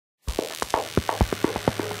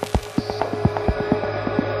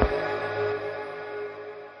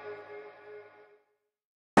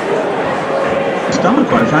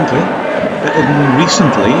quite frankly. Better than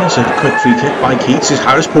recently, as a quick free kick by Keats. Is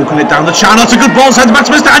Harris poking it down the channel? It's a good ball, sends back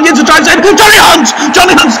to Mr. Anion to try and send. Johnny Hunt!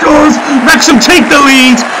 Johnny Hunt scores! Wrexham take the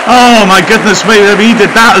lead! Oh my goodness me, he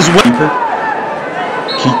did that as well.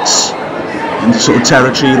 Keats into sort of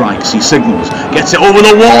territory, likes, he signals, gets it over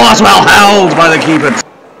the wall as well, held by the keeper.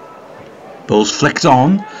 Ball's flicked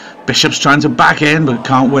on. Bishop's trying to back in, but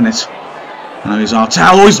can't win it. Now he's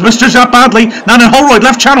Artel, oh, he's misjudged that badly. Now in Holroyd,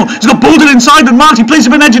 left channel. He's got Bolden inside and Marty plays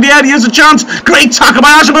him in edge of the area. He has a chance. Great tackle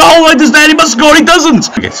by Asher, but Holroyd is there. He must score. He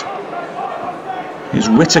doesn't. Here's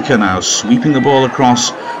Whittaker now sweeping the ball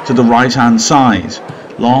across to the right hand side.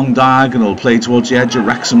 Long diagonal play towards the edge of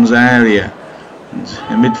Wrexham's area. And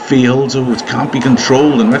in midfield, oh, it can't be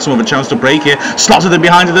controlled, and Wrexham have a chance to break here. Slotted in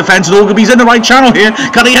behind the defence, and Ogilvy's in the right channel here.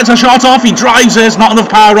 Can he get a shot off? He drives it. There's not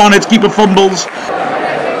enough power on it. Keeper fumbles.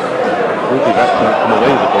 Wrexham come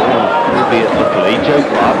away with the ball, albeit luckily. Joe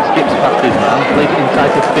Clark skips past his man, plays it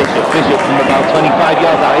inside to Bishop. Bishop from about 25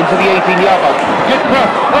 yards out into the 18-yard box. Good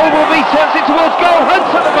cross. Ogilvy turns it towards goal.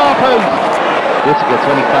 Hunts at the bar post. Whittaker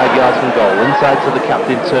 25 yards from goal, inside to the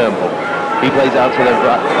captain Turnbull. He plays out to the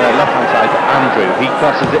left-hand side to Andrew. He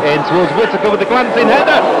crosses it in towards Whittaker with a glancing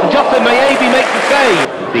header. And Jocelyn Mayabi makes the save.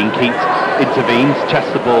 Dean Keats intervenes, chests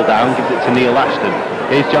the ball down, gives it to Neil Ashton.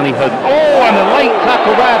 Here's Johnny Hood. Oh, and a late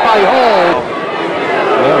tackle there by Hall.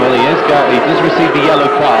 Well, he does receive the yellow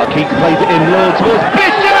card. Keats plays it in low towards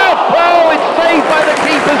Bishop. Oh, it's saved by the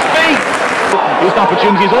keeper's feet. Here's an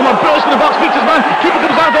opportunity. He's almost burst in the box. Peter's man. Keeper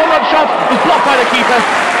comes out. Almost shot. Was blocked by the keeper.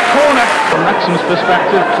 Corner. From Wrexham's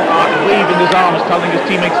perspective, Clark waving his arms, telling his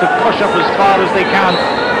teammates to push up as far as they can.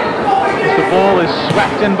 As the ball is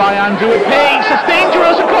swept in by Andrew at pace. It's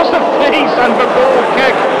dangerous across the face and the goal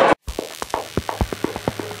kick.